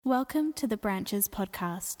Welcome to the Branches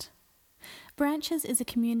podcast. Branches is a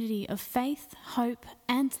community of faith, hope,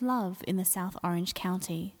 and love in the South Orange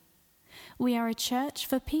County. We are a church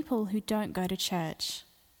for people who don't go to church.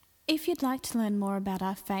 If you'd like to learn more about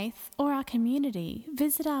our faith or our community,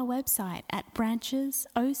 visit our website at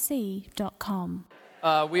branchesoc.com.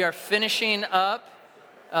 We are finishing up.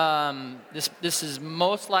 This is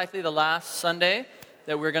most likely the last Sunday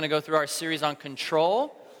that we're going to go through our series on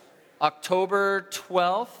control. October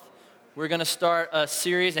 12th, we're going to start a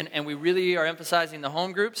series, and we really are emphasizing the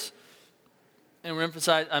home groups. And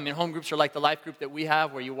home groups are like the life group that we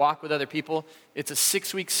have where you walk with other people. It's a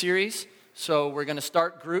 6-week series, so we're going to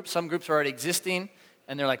start groups. Some groups are already existing,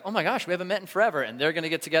 and they're like, oh my gosh, we haven't met in forever, and they're going to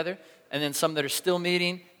get together. And then some that are still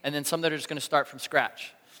meeting, and then some that are just going to start from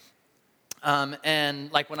scratch.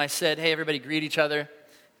 And like when I said, hey, everybody greet each other,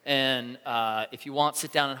 and if you want,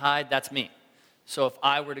 sit down and hide, that's me. So if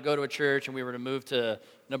I were to go to a church and we were to move to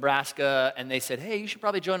Nebraska and they said, hey, you should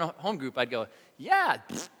probably join a home group, I'd go, yeah,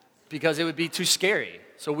 because it would be too scary.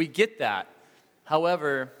 So we get that.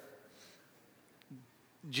 However,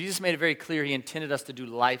 Jesus made it very clear he intended us to do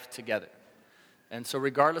life together. And so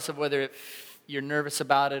regardless of whether you're nervous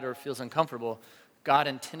about it or feels uncomfortable, God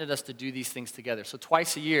intended us to do these things together. So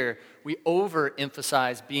twice a year, we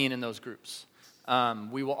overemphasize being in those groups.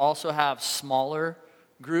 We will also have smaller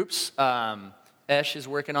groups. Esh is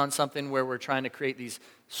working on something where we're trying to create these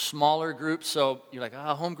smaller groups. So you're like,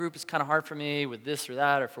 home group is kind of hard for me with this or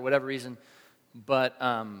that or for whatever reason. But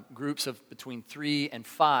groups of between 3 and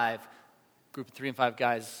 5, group of 3 and 5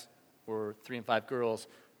 guys or 3 and 5 girls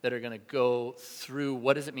that are going to go through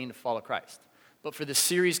what does it mean to follow Christ. But for the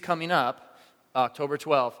series coming up, October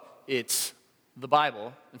 12th, it's the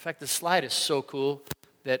Bible. In fact, the slide is so cool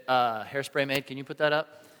that Hairspray made. Can you put that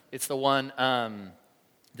up? It's the one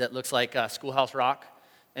that looks like Schoolhouse Rock.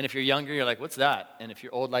 And if you're younger, you're like, what's that? And if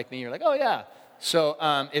you're old like me, you're like, oh, yeah. So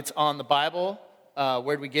it's on the Bible.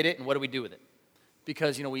 Where do we get it and what do we do with it?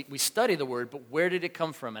 Because, we study the Word, but where did it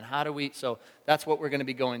come from and how do we? So that's what we're going to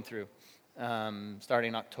be going through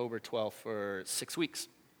starting October 12th for 6 weeks.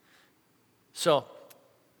 So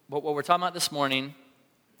what we're talking about this morning,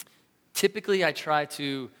 typically I try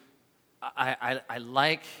to, I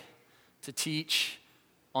like to teach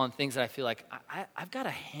on things that I feel like I've got a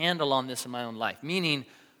handle on this in my own life, meaning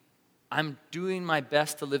I'm doing my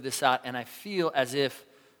best to live this out, and I feel as if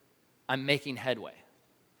I'm making headway.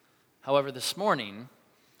 However, this morning,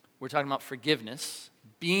 we're talking about forgiveness,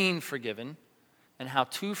 being forgiven, and how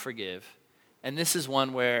to forgive, and this is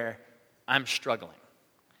one where I'm struggling.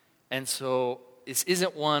 And so this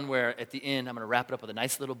isn't one where at the end I'm going to wrap it up with a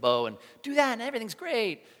nice little bow and do that and everything's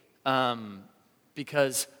great,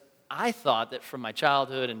 because I thought that from my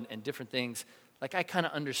childhood and different things, like I kind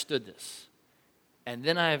of understood this. And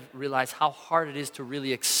then I've realized how hard it is to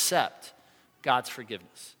really accept God's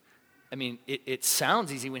forgiveness. I mean, it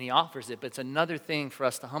sounds easy when he offers it, but it's another thing for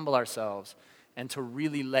us to humble ourselves and to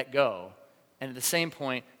really let go. And at the same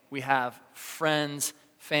point, we have friends,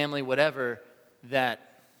 family, whatever,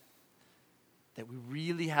 that we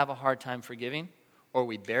really have a hard time forgiving, or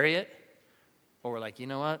we bury it, or we're like, you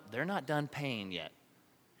know what, they're not done paying yet.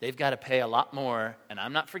 They've got to pay a lot more, and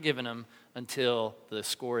I'm not forgiving them until the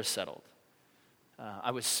score is settled. I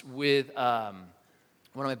was with one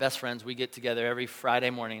of my best friends. We get together every Friday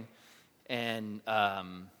morning and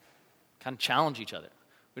kind of challenge each other.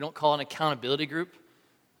 We don't call it an accountability group.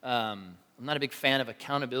 I'm not a big fan of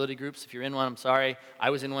accountability groups. If you're in one, I'm sorry. I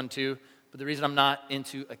was in one too. But the reason I'm not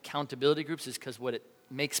into accountability groups is because what it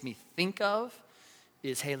makes me think of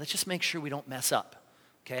is, hey, let's just make sure we don't mess up,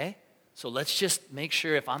 okay? So let's just make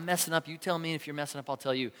sure if I'm messing up, you tell me. If you're messing up, I'll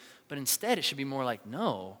tell you. But instead, it should be more like,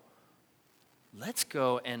 no, let's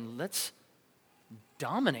go and let's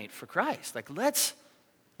dominate for Christ. Like, let's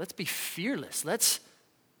be fearless. Let's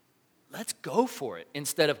go for it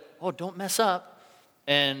instead of, oh, don't mess up.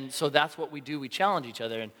 And so that's what we do. We challenge each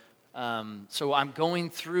other. And so I'm going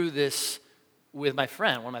through this with my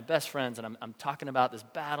friend, one of my best friends, and I'm talking about this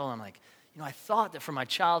battle. I'm like, I thought that from my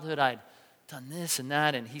childhood I'd done this and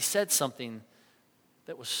that, and he said something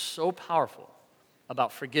that was so powerful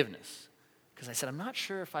about forgiveness. Because I said, I'm not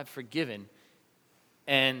sure if I've forgiven.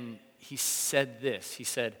 And he said this. He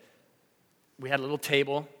said, we had a little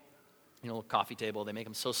table, a little coffee table. They make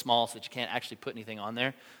them so small so that you can't actually put anything on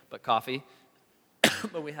there but coffee.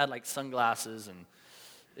 But we had like sunglasses, and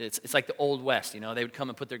it's like the Old West, They would come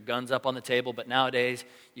and put their guns up on the table, but nowadays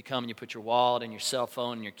you come and you put your wallet and your cell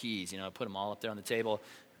phone and your keys, put them all up there on the table.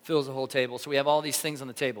 Fills the whole table. So we have all these things on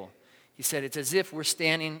the table. He said, it's as if we're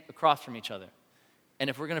standing across from each other. And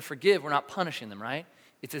if we're going to forgive, we're not punishing them, right?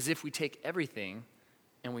 It's as if we take everything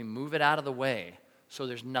and we move it out of the way so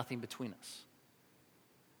there's nothing between us.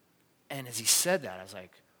 And as he said that, I was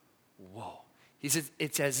like, whoa. He says,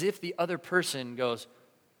 it's as if the other person goes,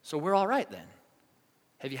 so we're all right then.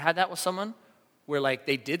 Have you had that with someone where like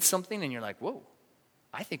they did something and you're like, whoa,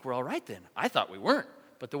 I think we're all right then. I thought we weren't.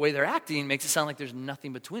 But the way they're acting makes it sound like there's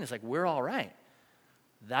nothing between us, like we're all right.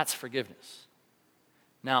 That's forgiveness.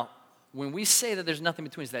 Now, when we say that there's nothing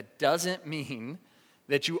between us, that doesn't mean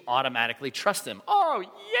that you automatically trust them. Oh,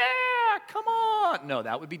 yeah, come on. No,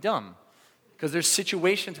 that would be dumb. Because there's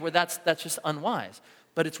situations where that's just unwise.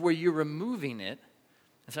 But it's where you're removing it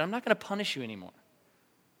and saying, I'm not going to punish you anymore.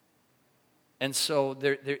 And so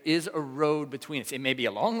there is a road between us. It may be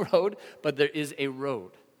a long road, but there is a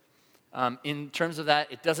road. In terms of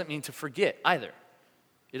that, it doesn't mean to forget either.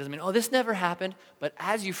 It doesn't mean, oh, this never happened. But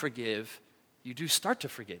as you forgive, you do start to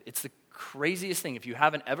forget. It's the craziest thing. If you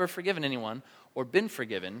haven't ever forgiven anyone or been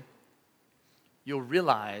forgiven, you'll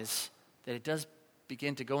realize that it does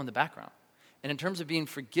begin to go in the background. And in terms of being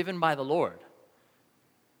forgiven by the Lord,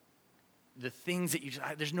 the things that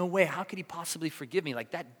there's no way, how could he possibly forgive me?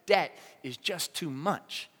 Like that debt is just too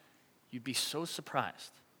much. You'd be so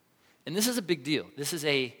surprised. And this is a big deal. This is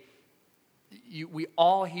we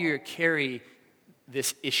all here carry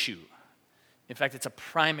this issue. In fact, it's a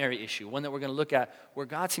primary issue, one that we're going to look at where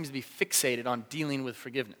God seems to be fixated on dealing with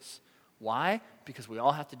forgiveness. Why? Because we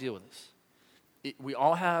all have to deal with this. We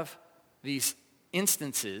all have these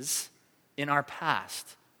instances in our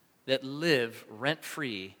past that live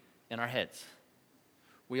rent-free in our heads.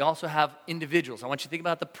 We also have individuals. I want you to think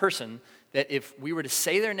about the person that if we were to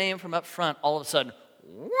say their name from up front, all of a sudden,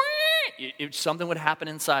 something would happen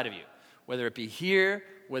inside of you. Whether it be here,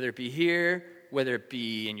 whether it be here, whether it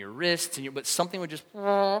be in your wrists, but something would just,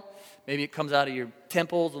 maybe it comes out of your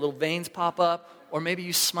temples, the little veins pop up, or maybe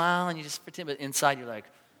you smile and you just pretend, but inside you're like,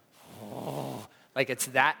 oh, like it's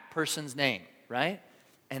that person's name, right?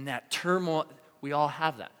 And that turmoil, we all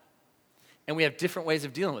have that. And we have different ways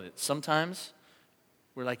of dealing with it. Sometimes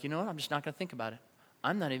we're like, you know what, I'm just not going to think about it.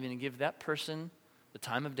 I'm not even going to give that person the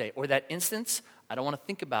time of day. Or that instance, I don't want to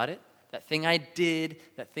think about it. That thing I did,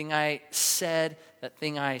 that thing I said, that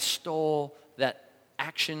thing I stole, that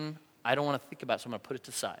action, I don't want to think about it, so I'm going to put it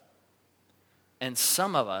to the side. And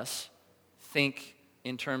some of us think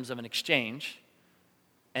in terms of an exchange,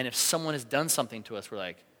 and if someone has done something to us, we're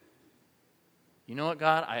like, you know what,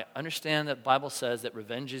 God, I understand that the Bible says that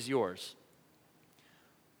revenge is yours,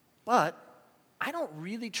 but I don't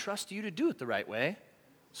really trust you to do it the right way,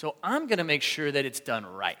 so I'm going to make sure that it's done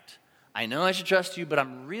right. I know I should trust you, but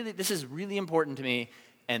this is really important to me,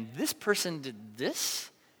 and this person did this,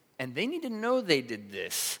 and they need to know they did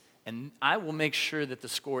this, and I will make sure that the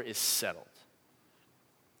score is settled.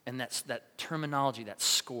 And that's that terminology, that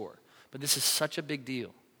score. But this is such a big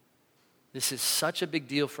deal. This is such a big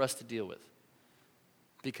deal for us to deal with.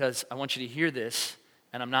 Because I want you to hear this,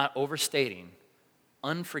 and I'm not overstating,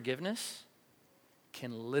 unforgiveness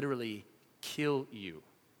can literally kill you.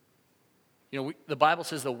 You know, the Bible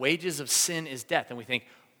says the wages of sin is death, and we think,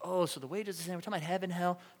 oh, so the wages of sin, we're talking about heaven,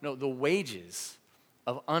 hell? No, the wages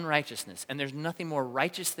of unrighteousness, and there's nothing more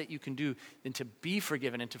righteous that you can do than to be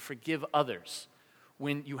forgiven and to forgive others.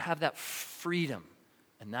 When you have that freedom,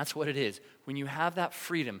 and that's what it is, when you have that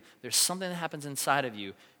freedom, there's something that happens inside of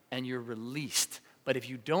you, and you're released. But if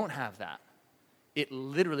you don't have that, it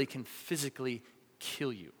literally can physically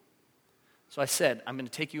kill you. So I said, I'm going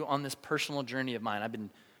to take you on this personal journey of mine. I've been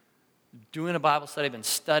doing a Bible study, I've been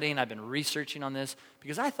studying, I've been researching on this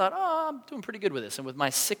because I thought, oh, I'm doing pretty good with this. And with my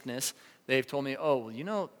sickness, they've told me, oh, well, you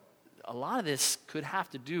know, a lot of this could have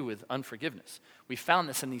to do with unforgiveness. We found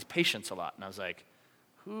this in these patients a lot. And I was like,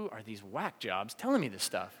 who are these whack jobs telling me this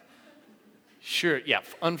stuff? Sure, yeah,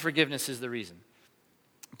 unforgiveness is the reason.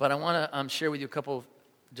 But I want to share with you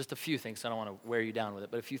just a few things. So I don't want to wear you down with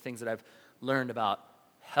it, but a few things that I've learned about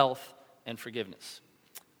health and forgiveness.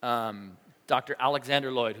 Dr.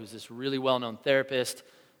 Alexander Lloyd, who's this really well-known therapist,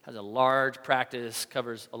 has a large practice,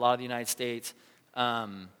 covers a lot of the United States.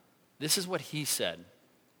 This is what he said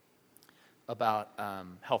about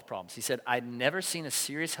health problems. He said, I'd never seen a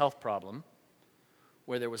serious health problem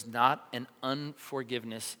where there was not an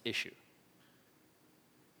unforgiveness issue.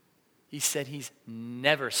 He said he's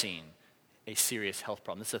never seen a serious health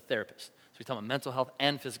problem. This is a therapist. So he's talking about mental health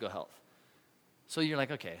and physical health. So you're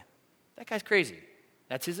like, okay, that guy's crazy.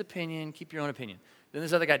 That's his opinion. Keep your own opinion. Then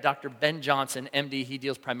this other guy, Dr. Ben Johnson, MD, he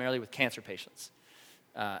deals primarily with cancer patients.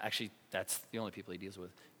 Actually, that's the only people he deals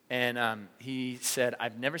with. And he said,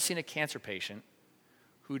 I've never seen a cancer patient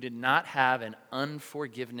who did not have an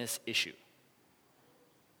unforgiveness issue.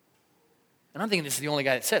 And I'm thinking this is the only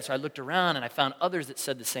guy that said it. So I looked around and I found others that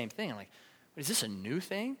said the same thing. I'm like, is this a new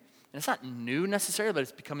thing? And it's not new necessarily, but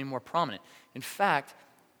it's becoming more prominent. In fact,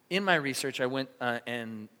 in my research, I went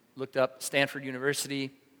and looked up Stanford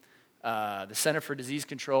University, the Center for Disease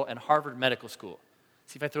Control, and Harvard Medical School.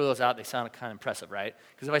 See, if I throw those out, they sound kind of impressive, right?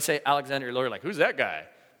 Because if I say Alexander Lawyer, like, who's that guy?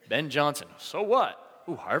 Ben Johnson. So what?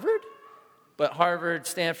 Ooh, Harvard? But Harvard,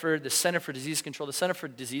 Stanford, the Center for Disease Control. The Center for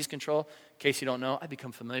Disease Control, in case you don't know, I've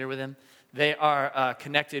become familiar with them. They are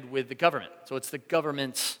connected with the government. So it's the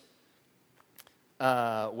government's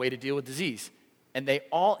way to deal with disease. And they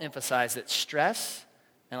all emphasize that stress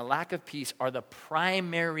and a lack of peace are the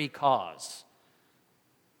primary cause.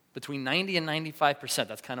 Between 90 and 95%,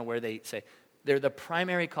 that's kind of where they say, they're the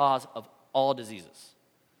primary cause of all diseases.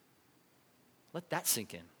 Let that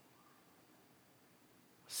sink in.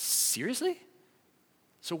 Seriously?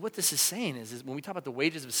 So what this is saying is when we talk about the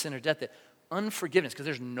wages of sin or death, that unforgiveness, because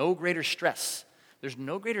there's no greater stress. There's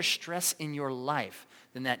no greater stress in your life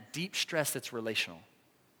than that deep stress that's relational.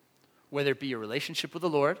 Whether it be your relationship with the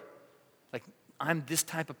Lord, like I'm this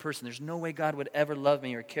type of person. There's no way God would ever love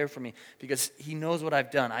me or care for me because he knows what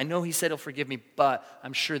I've done. I know he said he'll forgive me, but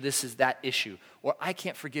I'm sure this is that issue. Or I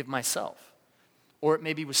can't forgive myself. Or it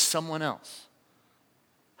may be with someone else.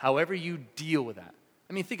 However you deal with that.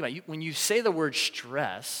 I mean, think about it. When you say the word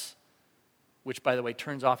stress, which, by the way,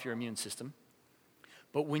 turns off your immune system,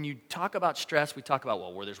 but when you talk about stress, we talk about,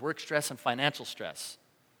 well, where there's work stress and financial stress.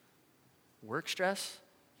 Work stress?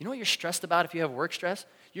 You know what you're stressed about if you have work stress?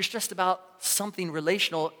 You're stressed about something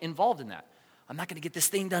relational involved in that. I'm not going to get this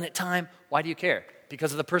thing done at time. Why do you care?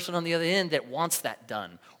 Because of the person on the other end that wants that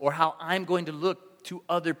done, or how I'm going to look to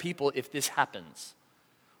other people if this happens.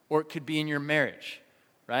 Or it could be in your marriage,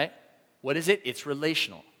 right? What is it? It's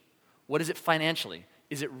relational. What is it financially?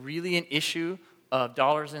 Is it really an issue of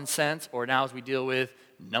dollars and cents, or now as we deal with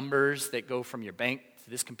numbers that go from your bank to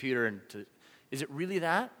this computer and to, is it really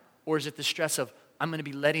that? Or is it the stress of, I'm going to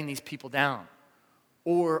be letting these people down?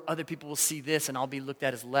 Or other people will see this and I'll be looked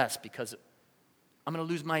at as less because I'm going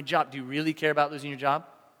to lose my job. Do you really care about losing your job?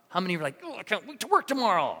 How many are like, oh, I can't wait to work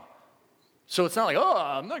tomorrow? So it's not like, oh,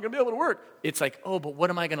 I'm not going to be able to work. It's like, oh, but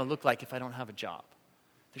what am I going to look like if I don't have a job?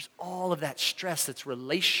 There's all of that stress that's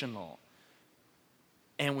relational.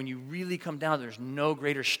 And when you really come down, there's no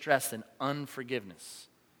greater stress than unforgiveness.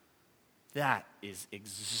 That is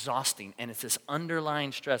exhausting. And it's this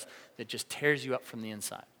underlying stress that just tears you up from the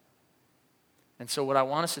inside. And so what I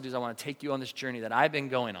want us to do is I want to take you on this journey that I've been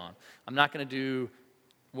going on. I'm not going to do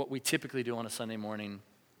what we typically do on a Sunday morning.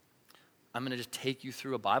 I'm going to just take you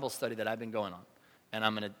through a Bible study that I've been going on. And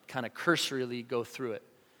I'm going to kind of cursorily go through it.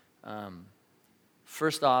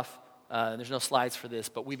 First off, there's no slides for this,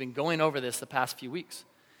 but we've been going over this the past few weeks.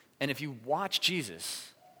 And if you watch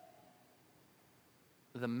Jesus,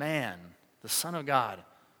 the man, the Son of God,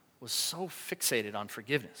 was so fixated on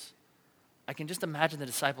forgiveness. I can just imagine the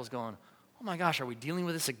disciples going, oh my gosh, are we dealing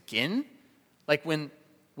with this again? Like when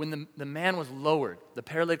the man was lowered, the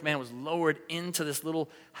paralytic man was lowered into this little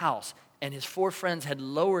house, and his 4 friends had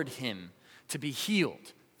lowered him to be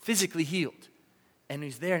healed, physically healed. And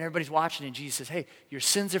he's there and everybody's watching and Jesus says, hey, your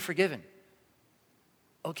sins are forgiven.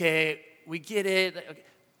 Okay, we get it. Okay.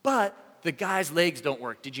 But the guy's legs don't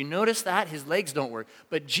work. Did you notice that? His legs don't work.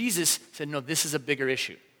 But Jesus said, no, this is a bigger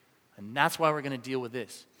issue. And that's why we're going to deal with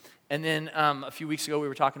this. And then a few weeks ago we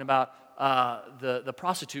were talking about the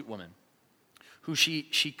prostitute woman who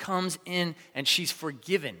she comes in and she's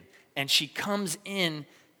forgiven. And she comes in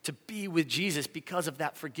to be with Jesus because of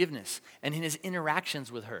that forgiveness and in his interactions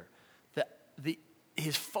with her.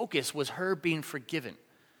 His focus was her being forgiven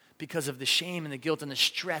because of the shame and the guilt and the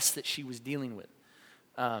stress that she was dealing with.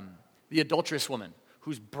 The adulterous woman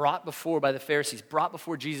who's brought before by the Pharisees, brought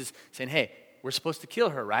before Jesus saying, hey, we're supposed to kill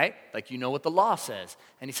her, right? Like you know what the law says.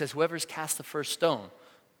 And he says, whoever's cast the first stone,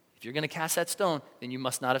 if you're going to cast that stone, then you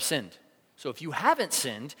must not have sinned. So if you haven't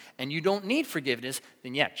sinned and you don't need forgiveness,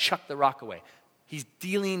 then yeah, chuck the rock away. He's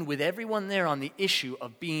dealing with everyone there on the issue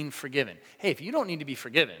of being forgiven. Hey, if you don't need to be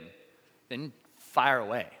forgiven, then fire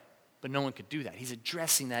away. But no one could do that. He's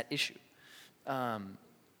addressing that issue.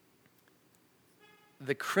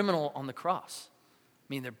 The criminal on the cross. I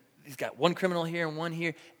mean, he's got one criminal here and one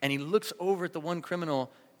here, and he looks over at the one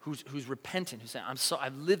criminal who's repentant, who's saying,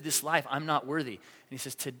 I've lived this life, I'm not worthy. And he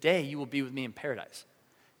says, today you will be with me in paradise.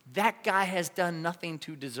 That guy has done nothing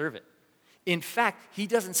to deserve it. In fact, he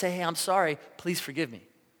doesn't say, hey, I'm sorry, please forgive me.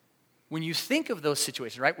 When you think of those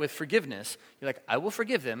situations, right, with forgiveness, you're like, I will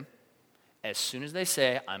forgive them as soon as they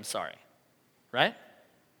say, I'm sorry, right?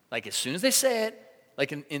 Like as soon as they say it,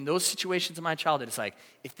 like in those situations in my childhood, it's like,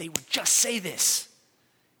 if they would just say this,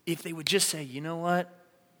 if they would just say, you know what,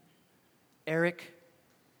 Eric,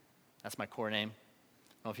 that's my core name.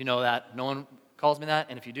 I don't know if you know that. No one calls me that,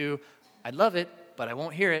 and if you do, I'd love it, but I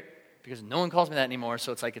won't hear it because no one calls me that anymore,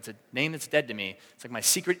 so it's like it's a name that's dead to me. It's like my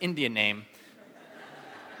secret Indian name.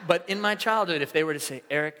 But in my childhood, if they were to say,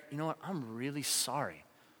 Eric, you know what, I'm really sorry.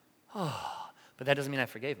 Oh, but that doesn't mean I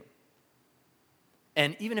forgave them.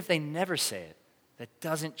 And even if they never say it, that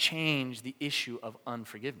doesn't change the issue of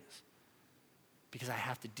unforgiveness because I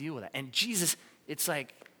have to deal with that. And Jesus, it's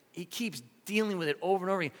like he keeps dealing with it over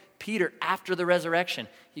and over again. Peter, after the resurrection,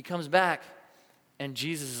 he comes back and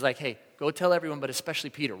Jesus is like, hey, go tell everyone, but especially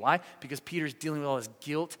Peter. Why? Because Peter's dealing with all his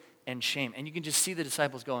guilt and shame. And you can just see the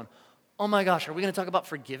disciples going, oh my gosh, are we going to talk about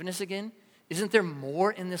forgiveness again? Isn't there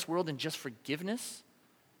more in this world than just forgiveness?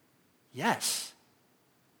 Yes,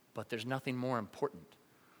 but there's nothing more important.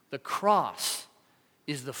 The cross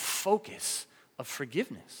is the focus of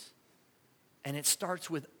forgiveness. And it starts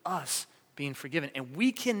with us being forgiven. And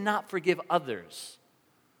we cannot forgive others.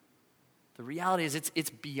 The reality is it's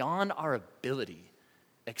beyond our ability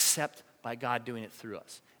except by God doing it through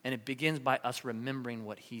us. And it begins by us remembering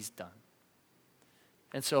what he's done.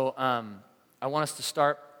 And so I want us to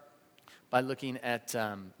start by looking at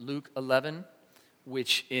Luke 11,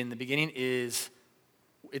 which in the beginning it's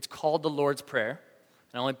called the Lord's Prayer.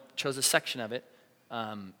 And I only chose a section of it.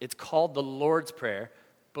 It's called the Lord's Prayer,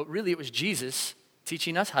 but really it was Jesus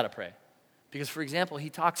teaching us how to pray. Because, for example, he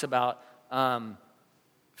talks about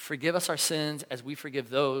forgive us our sins as we forgive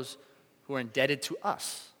those who are indebted to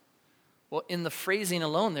us. Well, in the phrasing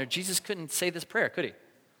alone there, Jesus couldn't say this prayer, could he?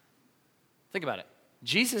 Think about it.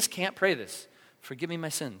 Jesus can't pray this. Forgive me my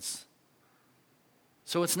sins.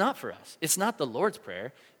 So it's not for us. It's not the Lord's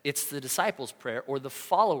Prayer. It's the disciples' prayer or the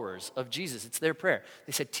followers of Jesus. It's their prayer.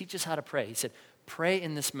 They said, teach us how to pray. He said, pray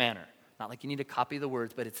in this manner. Not like you need to copy the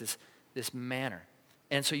words, but it's this manner.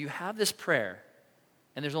 And so you have this prayer,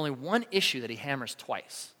 and there's only one issue that he hammers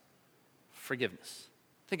twice. Forgiveness.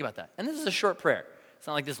 Think about that. And this is a short prayer. It's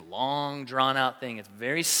not like this long, drawn-out thing. It's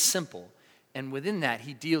very simple. And within that,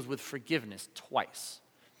 he deals with forgiveness twice.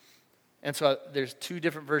 And so there's two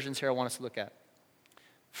different versions here I want us to look at.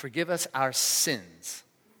 Forgive us our sins,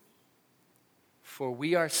 for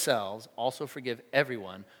we ourselves also forgive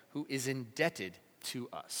everyone who is indebted to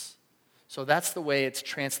us. So that's the way it's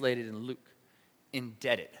translated in Luke,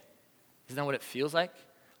 indebted. Isn't that what it feels like?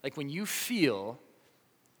 Like when you feel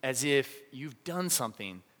as if you've done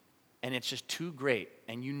something and it's just too great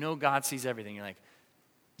and you know God sees everything. You're like,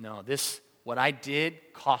 no, what I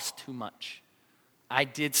did cost too much. I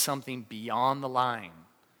did something beyond the line.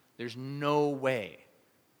 There's no way.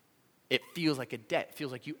 It feels like a debt. It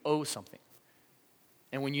feels like you owe something.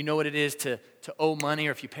 And when you know what it is to owe money,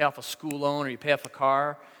 or if you pay off a school loan or you pay off a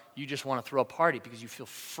car, you just want to throw a party because you feel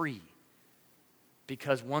free.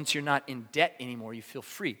 Because once you're not in debt anymore, you feel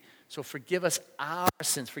free. So forgive us our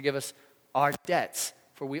sins. Forgive us our debts.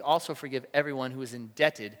 For we also forgive everyone who is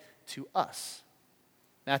indebted to us.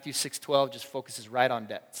 Matthew 6:12 just focuses right on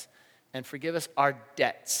debts. And forgive us our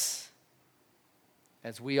debts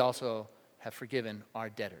as we also have forgiven our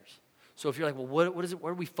debtors. So if you're like, well, what is it? What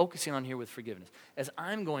are we focusing on here with forgiveness? As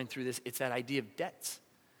I'm going through this, it's that idea of debts.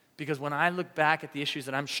 Because when I look back at the issues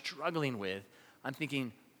that I'm struggling with, I'm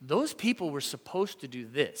thinking, those people were supposed to do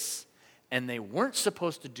this, and they weren't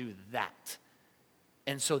supposed to do that.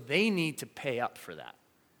 And so they need to pay up for that.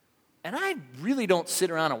 And I really don't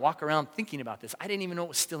sit around and walk around thinking about this. I didn't even know it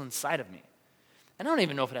was still inside of me. And I don't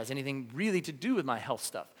even know if it has anything really to do with my health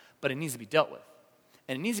stuff, but it needs to be dealt with.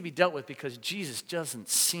 And it needs to be dealt with because Jesus doesn't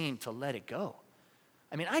seem to let it go.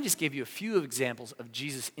 I mean, I just gave you a few examples of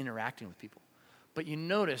Jesus interacting with people. But you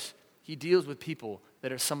notice he deals with people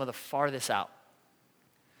that are some of the farthest out.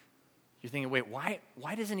 You're thinking, wait, why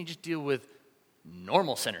doesn't he just deal with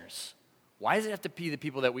normal sinners? Why does it have to be the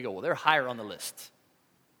people that we go, well, they're higher on the list?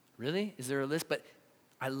 Really? Is there a list? But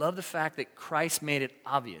I love the fact that Christ made it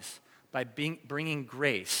obvious by bringing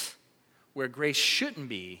grace where grace shouldn't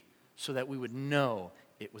be so that we would know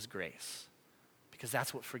it was grace. Because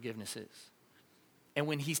that's what forgiveness is. And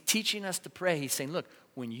when he's teaching us to pray, he's saying, look,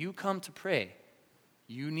 when you come to pray,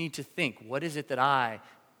 you need to think, what is it that I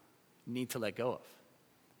need to let go of?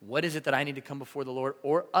 What is it that I need to come before the Lord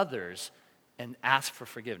or others and ask for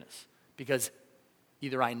forgiveness? Because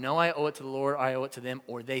either I know I owe it to the Lord, or I owe it to them,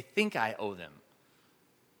 or they think I owe them.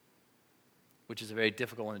 Which is a very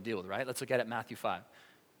difficult one to deal with, right? Let's look at it, Matthew 5.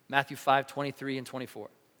 Matthew 5, 23 and 24.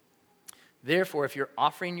 Therefore, if you're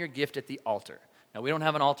offering your gift at the altar. Now, we don't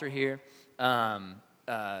have an altar here.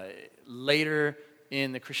 Later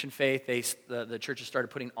in the Christian faith, the churches started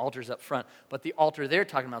putting altars up front. But the altar they're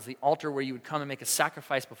talking about is the altar where you would come and make a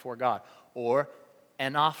sacrifice before God, or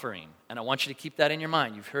an offering. And I want you to keep that in your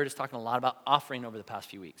mind. You've heard us talking a lot about offering over the past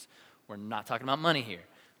few weeks. We're not talking about money here.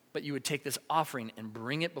 but you would take this offering and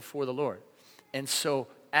bring it before the Lord. And so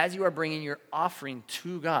as you are bringing your offering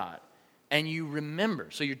to God, and you remember,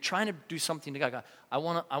 so you're trying to do something to God. God, I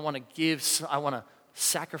want to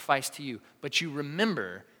sacrifice to you. But you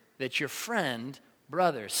remember that your friend,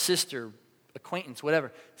 brother, sister, acquaintance,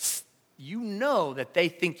 whatever, you know that they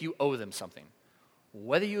think you owe them something.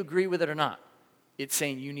 Whether you agree with it or not, it's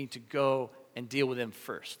saying you need to go and deal with them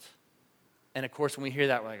first. And of course, when we hear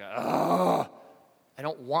that, we're like, oh, I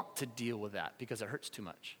don't want to deal with that because it hurts too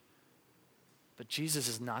much. But Jesus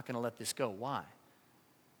is not going to let this go. Why?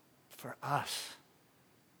 For us,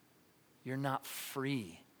 you're not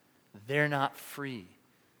free. They're not free.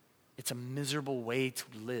 It's a miserable way to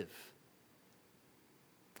live.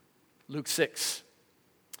 Luke 6.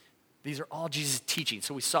 These are all Jesus' teaching.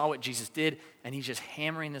 So we saw what Jesus did, and he's just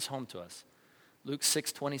hammering this home to us. Luke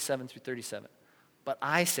 6, 27 through 37. But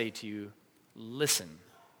I say to you, listen,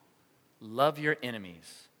 love your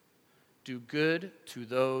enemies. Do good to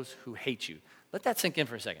those who hate you. Let that sink in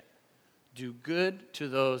for a second. Do good to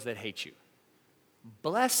those that hate you.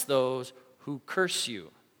 Bless those who curse you.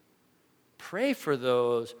 Pray for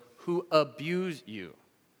those who abuse you.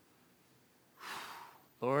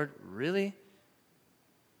 Lord, really?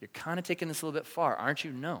 You're kind of taking this a little bit far, aren't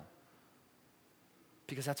you? No.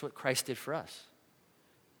 Because that's what Christ did for us.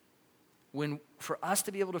 For us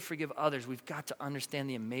to be able to forgive others, we've got to understand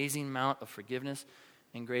the amazing amount of forgiveness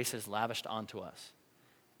and grace has lavished onto us.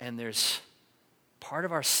 And there's part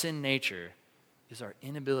of our sin nature is our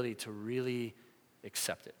inability to really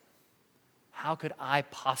accept it. How could I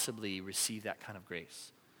possibly receive that kind of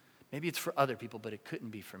grace? Maybe it's for other people, but it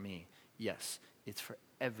couldn't be for me. Yes, it's for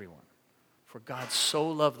everyone. For God so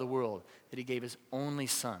loved the world that he gave his only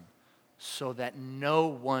Son so that no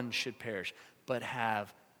one should perish, but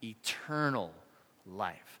have eternal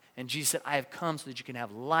life. And Jesus said, I have come so that you can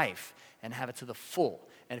have life and have it to the full.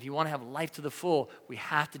 And if you want to have life to the full, we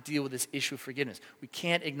have to deal with this issue of forgiveness. We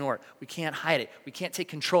can't ignore it. We can't hide it. We can't take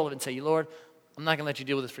control of it and say, Lord, I'm not going to let you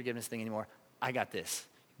deal with this forgiveness thing anymore. I got this.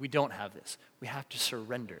 We don't have this. We have to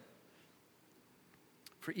surrender.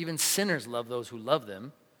 For even sinners love those who love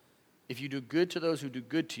them. If you do good to those who do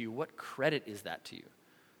good to you, what credit is that to you?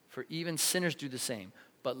 For even sinners do the same.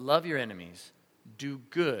 But love your enemies, do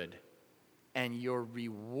good, and your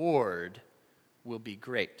reward will be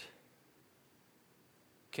great.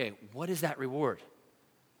 Okay, what is that reward?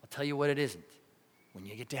 I'll tell you what it isn't. When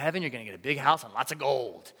you get to heaven, you're going to get a big house and lots of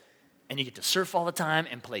gold. And you get to surf all the time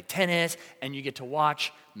and play tennis, and you get to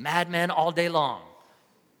watch Mad Men all day long.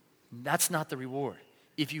 That's not the reward.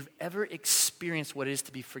 If you've ever experienced what it is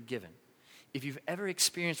to be forgiven, if you've ever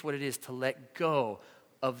experienced what it is to let go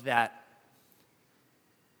of that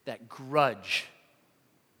grudge,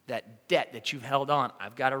 that debt that you've held on,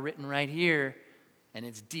 I've got it written right here, and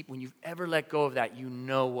it's deep. When you've ever let go of that, you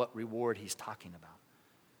know what reward he's talking about.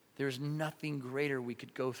 There's nothing greater we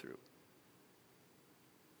could go through.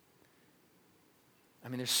 I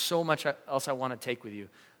mean, there's so much else I want to take with you.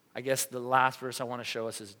 I guess the last verse I want to show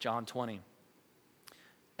us is John 20.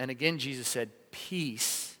 And again, Jesus said,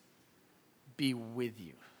 peace be with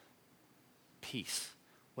you. Peace.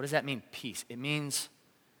 What does that mean, peace? It means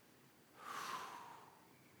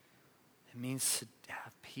to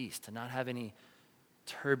have peace, to not have any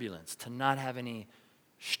turbulence, to not have any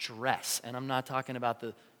stress. And I'm not talking about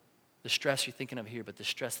the stress you're thinking of here, but the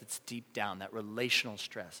stress that's deep down, that relational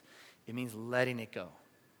stress. It means letting it go.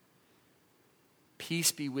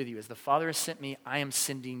 Peace be with you. As the Father has sent me, I am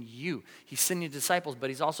sending you. He's sending disciples, but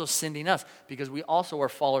he's also sending us because we also are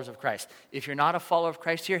followers of Christ. If you're not a follower of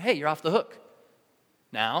Christ here, hey, you're off the hook.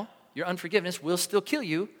 Now, your unforgiveness will still kill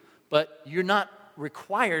you, but you're not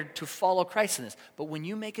required to follow Christ in this. But when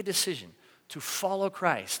you make a decision to follow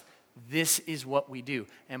Christ, this is what we do.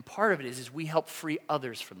 And part of it is we help free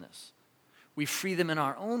others from this. We free them in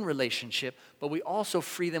our own relationship, but we also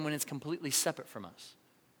free them when it's completely separate from us.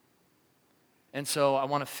 And so I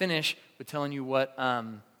want to finish with telling you what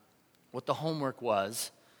the homework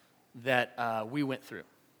was that we went through.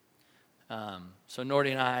 So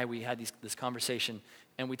Nordy and I, we had this conversation,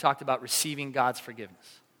 and we talked about receiving God's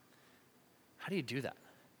forgiveness. How do you do that?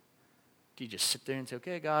 Do you just sit there and say,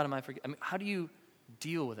 okay, God, am I forgiven? I mean, how do you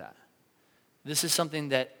deal with that? This is something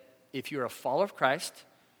that if you're a follower of Christ,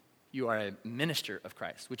 you are a minister of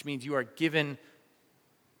Christ, which means you're given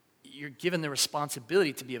the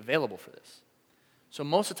responsibility to be available for this. So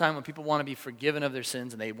most of the time when people want to be forgiven of their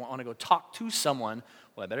sins and they want to go talk to someone,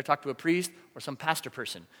 well, I better talk to a priest or some pastor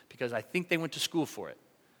person because I think they went to school for it.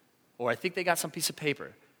 Or I think they got some piece of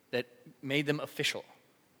paper that made them official.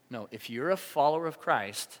 No, if you're a follower of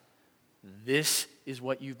Christ, this is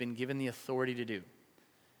what you've been given the authority to do.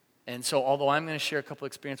 And so although I'm going to share a couple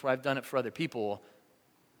experiences where I've done it for other people,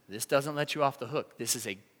 this doesn't let you off the hook. This is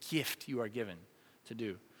a gift you are given to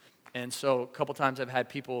do. And so a couple times I've had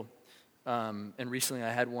people, and recently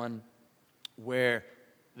I had one where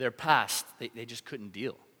their past, they just couldn't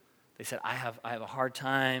deal. They said, I have a hard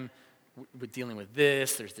time with dealing with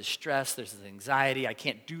this. There's this stress, there's this anxiety. I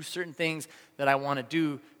can't do certain things that I want to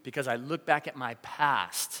do because I look back at my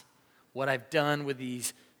past, what I've done with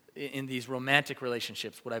in these romantic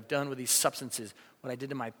relationships, what I've done with these substances, what I did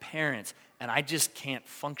to my parents, and I just can't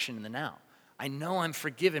function in the now. I know I'm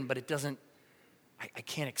forgiven, but I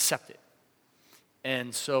can't accept it.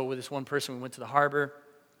 And so with this one person, we went to the harbor,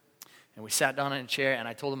 and we sat down in a chair, and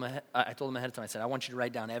I told him ahead of time, I said, I want you to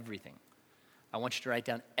write down everything. I want you to write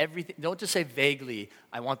down everything. Don't just say vaguely.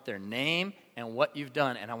 I want their name and what you've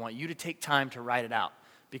done, and I want you to take time to write it out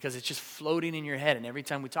because it's just floating in your head, and every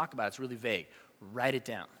time we talk about it, it's really vague. Write it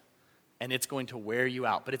down, and it's going to wear you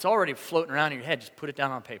out. But it's already floating around in your head. Just put it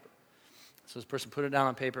down on paper. So this person put it down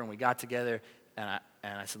on paper, and we got together, and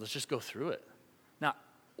I said, let's just go through it. Now,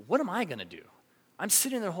 what am I going to do? I'm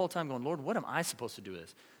sitting there the whole time going, Lord, what am I supposed to do with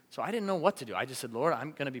this? So I didn't know what to do. I just said, Lord,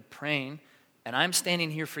 I'm going to be praying, and I'm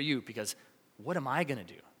standing here for you because what am I going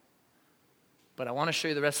to do? But I want to show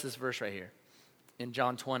you the rest of this verse right here in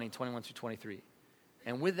John 20, 21 through 23.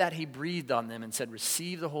 And with that, he breathed on them and said,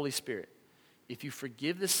 receive the Holy Spirit. If you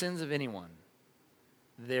forgive the sins of anyone,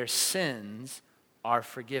 their sins are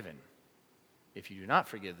forgiven. If you do not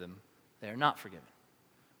forgive them, they are not forgiven.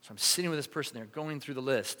 So I'm sitting with this person, they're going through the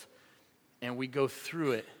list, and we go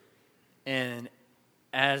through it, and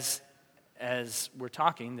as we're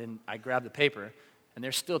talking, then I grab the paper, and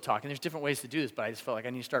they're still talking. There's different ways to do this, but I just felt like I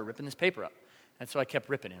need to start ripping this paper up. And so I kept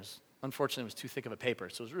ripping it. Unfortunately, it was too thick of a paper,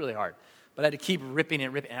 so it was really hard. But I had to keep ripping it.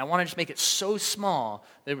 And I wanted to just make it so small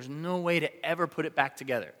that there was no way to ever put it back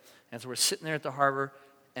together. And so we're sitting there at the harbor,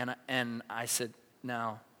 and I said,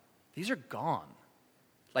 now, these are gone.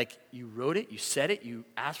 Like, you wrote it, you said it, you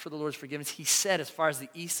asked for the Lord's forgiveness. He said, as far as the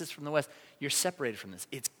east is from the west, you're separated from this.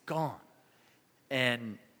 It's gone.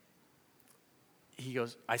 And he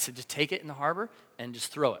goes, I said, just take it in the harbor and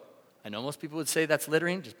just throw it. I know most people would say that's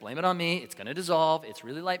littering. Just blame it on me. It's going to dissolve. It's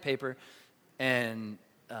really light paper. And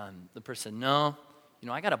the person said, no,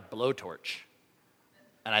 I got a blowtorch.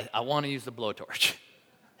 And I want to use the blowtorch.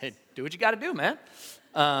 Hey, do what you got to do, man.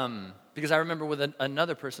 Because I remember with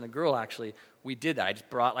another person, a girl actually, we did that. I just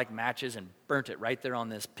brought like matches and burnt it right there on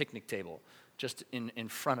this picnic table, just in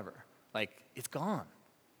front of her. Like, it's gone.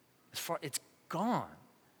 It's gone.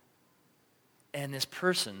 And this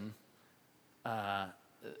person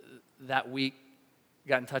that week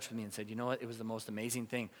got in touch with me and said, you know what, it was the most amazing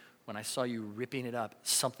thing. When I saw you ripping it up,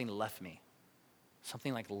 something left me.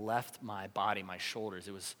 Something like left my body, my shoulders.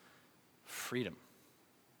 It was freedom.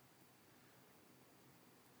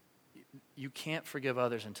 You can't forgive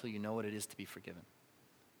others until you know what it is to be forgiven.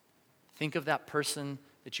 Think of that person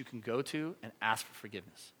that you can go to and ask for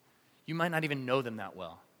forgiveness. You might not even know them that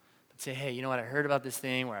well. But say, hey, you know what, I heard about this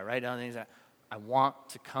thing where I write down things. I want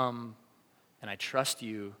to come and I trust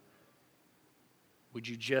you. Would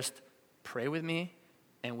you just pray with me?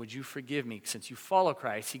 And would you forgive me? Since you follow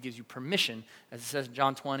Christ, he gives you permission, as it says in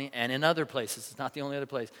John 20, and in other places. It's not the only other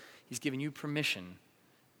place. He's given you permission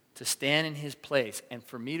to stand in his place and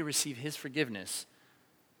for me to receive his forgiveness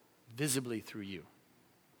visibly through you.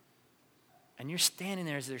 And you're standing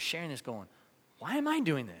there as they're sharing this going, why am I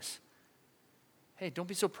doing this? Hey, don't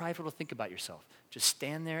be so prideful to think about yourself. Just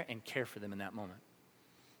stand there and care for them in that moment.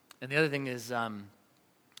 And the other thing is,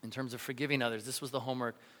 in terms of forgiving others, this was the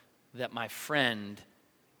homework that my friend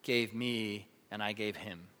gave me and I gave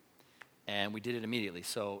him. And we did it immediately.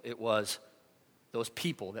 So it was those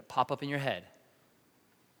people that pop up in your head.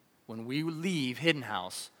 When we leave Hidden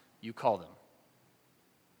House, you call them.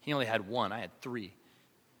 He only had one. I had three.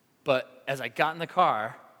 But as I got in the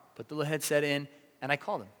car, put the little headset in, and I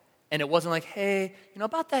called him. And it wasn't like, hey,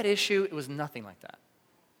 about that issue. It was nothing like that.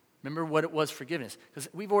 Remember what it was, forgiveness. Because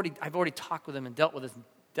I've already talked with them and dealt with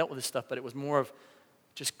this stuff, but it was more of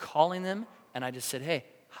just calling them, and I just said, hey,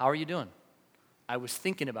 how are you doing? I was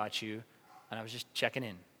thinking about you, and I was just checking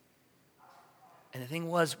in. And the thing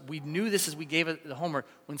was, we knew this as we gave it the homework.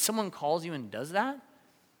 When someone calls you and does that,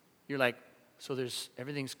 you're like, so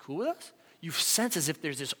everything's cool with us? You sense as if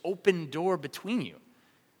there's this open door between you.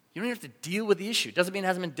 You don't have to deal with the issue. It doesn't mean it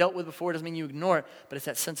hasn't been dealt with before. It doesn't mean you ignore it. But it's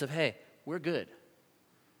that sense of, hey, we're good.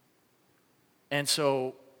 And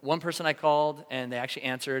so one person I called, and they actually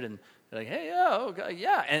answered, and they're like, hey, yeah, okay,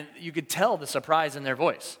 yeah. And you could tell the surprise in their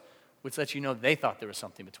voice, which lets you know they thought there was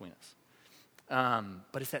something between us.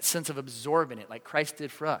 But it's that sense of absorbing it, like Christ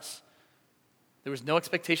did for us. There was no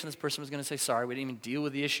expectation this person was going to say sorry. We didn't even deal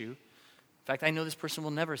with the issue. In fact, I know this person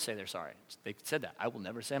will never say they're sorry. They said that. I will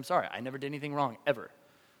never say I'm sorry. I never did anything wrong, ever.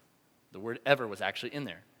 The word ever was actually in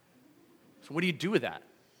there. So what do you do with that?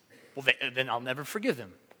 Well, then I'll never forgive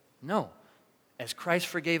them. No. As Christ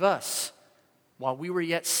forgave us, while we were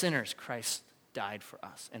yet sinners, Christ died for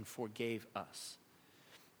us and forgave us.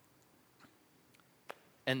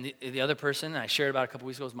 And the other person I shared about a couple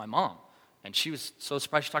weeks ago was my mom. And she was so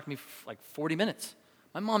surprised. She talked to me for like 40 minutes.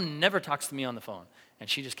 My mom never talks to me on the phone. And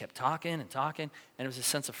she just kept talking and talking. And it was a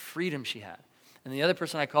sense of freedom she had. And the other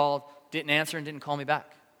person I called didn't answer and didn't call me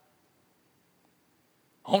back.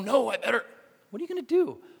 Oh no, what are you going to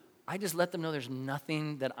do? I just let them know there's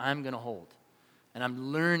nothing that I'm going to hold. And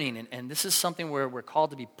I'm learning. And this is something where we're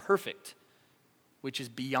called to be perfect, which is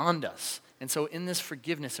beyond us. And so in this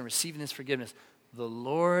forgiveness and receiving this forgiveness, the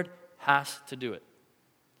Lord has to do it.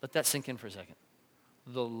 Let that sink in for a second.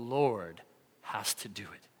 The Lord has to do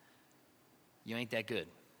it. You ain't that good.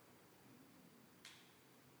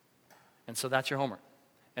 And so that's your homework.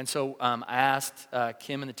 And so I asked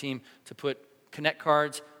Kim and the team to put Connect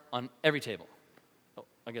cards on every table. Oh,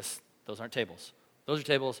 I guess those aren't tables. Those are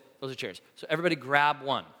tables, those are chairs. So everybody grab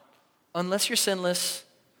one. Unless you're sinless,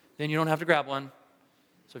 then you don't have to grab one.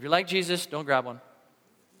 So if you're like Jesus, don't grab one.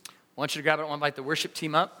 I want you to grab it. I want to invite the worship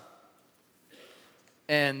team up.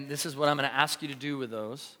 And this is what I'm going to ask you to do with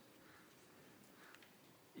those.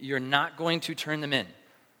 You're not going to turn them in.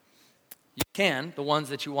 You can, the ones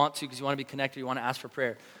that you want to, because you want to be connected, you want to ask for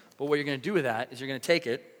prayer. But what you're going to do with that is you're going to take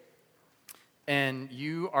it, and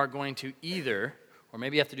you are going to either, or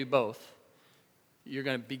maybe you have to do both, you're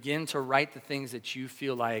going to begin to write the things that you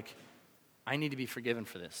feel like, I need to be forgiven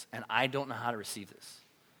for this, and I don't know how to receive this.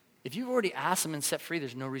 If you've already asked them and set free,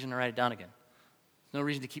 there's no reason to write it down again. No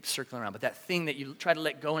reason to keep circling around. But that thing that you try to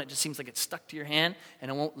let go and it just seems like it's stuck to your hand and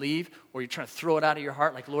it won't leave, or you're trying to throw it out of your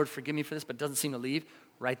heart like, Lord, forgive me for this, but it doesn't seem to leave,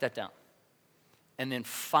 write that down. And then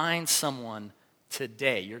find someone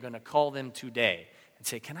today. You're going to call them today and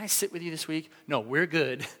say, can I sit with you this week? No, we're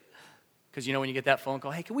good. Because you know when you get that phone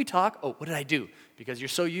call, hey, can we talk? Oh, what did I do? Because you're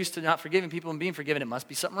so used to not forgiving people and being forgiven, it must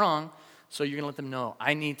be something wrong. So you're going to let them know,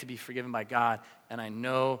 I need to be forgiven by God, and I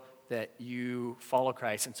know that you follow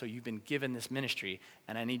Christ, and so you've been given this ministry,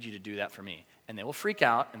 and I need you to do that for me. And they will freak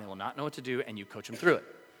out, and they will not know what to do, and you coach them through it.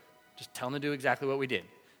 Just tell them to do exactly what we did.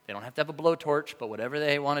 They don't have to have a blowtorch, but whatever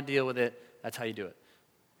they want to deal with it, that's how you do it.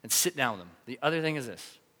 And sit down with them. The other thing is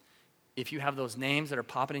this. If you have those names that are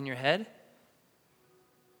popping in your head,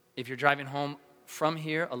 if you're driving home from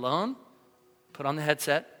here alone, put on the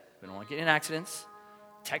headset. We don't want to get in accidents.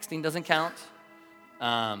 Texting doesn't count.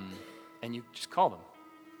 And you just call them.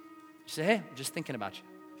 You say, hey, I'm just thinking about you.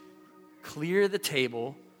 Clear the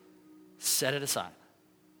table, set it aside.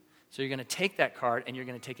 So you're going to take that card and you're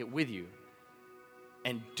going to take it with you.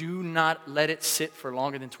 And do not let it sit for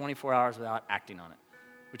longer than 24 hours without acting on it,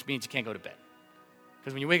 which means you can't go to bed.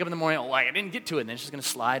 Because when you wake up in the morning, oh, I didn't get to it, and then it's just going to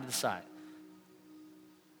slide to the side.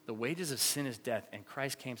 The wages of sin is death, and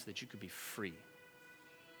Christ came so that you could be free.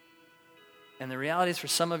 And the reality is for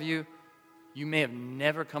some of you, you may have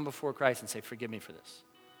never come before Christ and say, forgive me for this.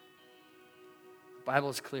 The Bible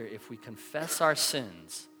is clear. If we confess our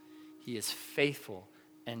sins, he is faithful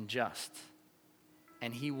and just,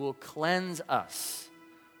 and he will cleanse us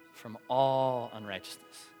from all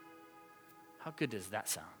unrighteousness. How good does that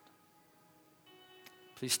sound?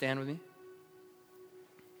 Please stand with me.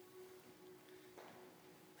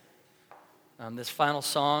 This final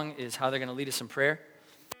song is how they're going to lead us in prayer.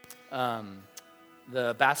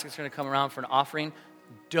 The basket's going to come around for an offering.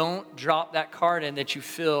 Don't drop that card in that you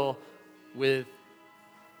fill with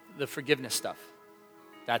the forgiveness stuff.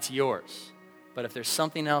 That's yours. But if there's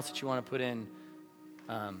something else that you want to put in,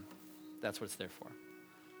 that's what it's there for.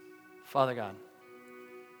 Father God,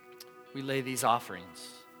 we lay these offerings,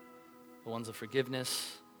 the ones of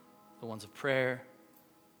forgiveness, the ones of prayer,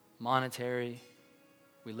 monetary,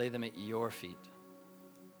 we lay them at your feet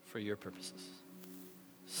for your purposes.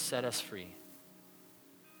 Set us free.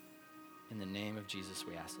 In the name of Jesus,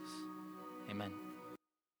 we ask this. Amen.